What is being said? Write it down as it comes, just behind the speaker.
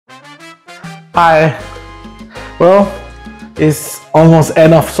Hi. Well, it's almost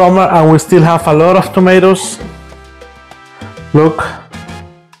end of summer and we still have a lot of tomatoes. Look,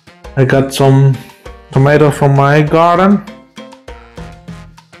 I got some tomatoes from my garden,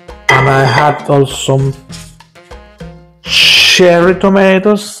 and I had also some cherry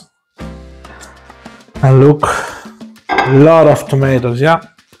tomatoes. And look, a lot of tomatoes. Yeah.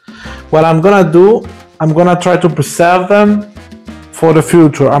 What I'm gonna do, I'm gonna try to preserve them for the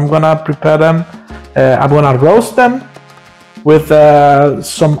future. I'm gonna prepare them. I'm gonna roast them with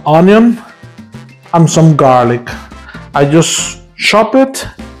some onion and some garlic. I just chop it.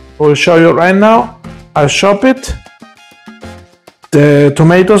 I will show you right now. I chop it, the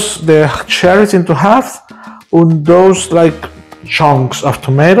tomatoes, the cherries into half, and those like chunks of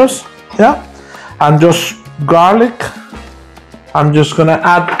tomatoes. Yeah, and just garlic. I'm just gonna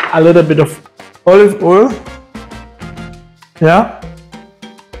add a little bit of olive oil. Yeah.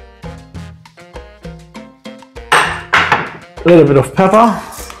 A little bit of pepper.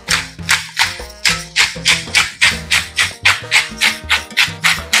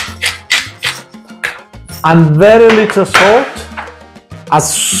 And very little salt,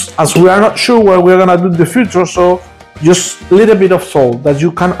 as we are not sure what we're gonna do in the future, so just a little bit of salt that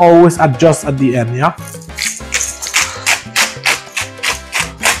you can always adjust at the end. Yeah.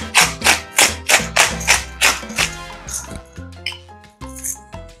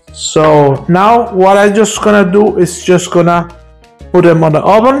 So now what I'm just gonna do is just gonna put them on the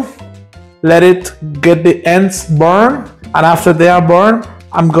oven, let it get the ends burned, and after they are burned,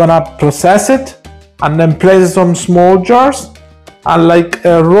 I'm gonna process it and then place some small jars and like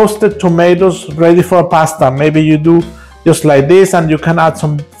roasted tomatoes ready for pasta. Maybe you do just like this, and you can add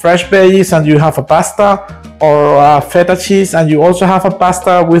some fresh veggies and you have a pasta, or feta cheese and you also have a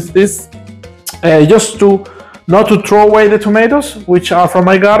pasta with this, just to not to throw away the tomatoes, which are from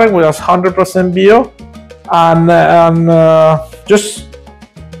my garden, which is 100% bio, and just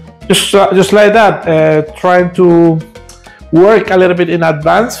like that, trying to work a little bit in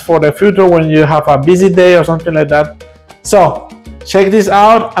advance for the future when you have a busy day or something like that. So check this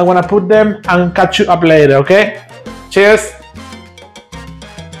out. I'm gonna put them and catch you up later. Okay, cheers.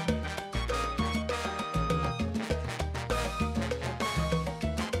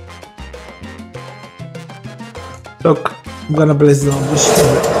 Look, I'm gonna place it on this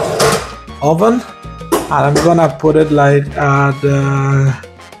oven, and I'm gonna put it like at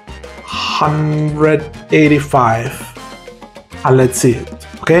 185, and let's see it.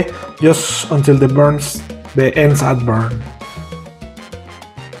 Okay, just until the ends are burned.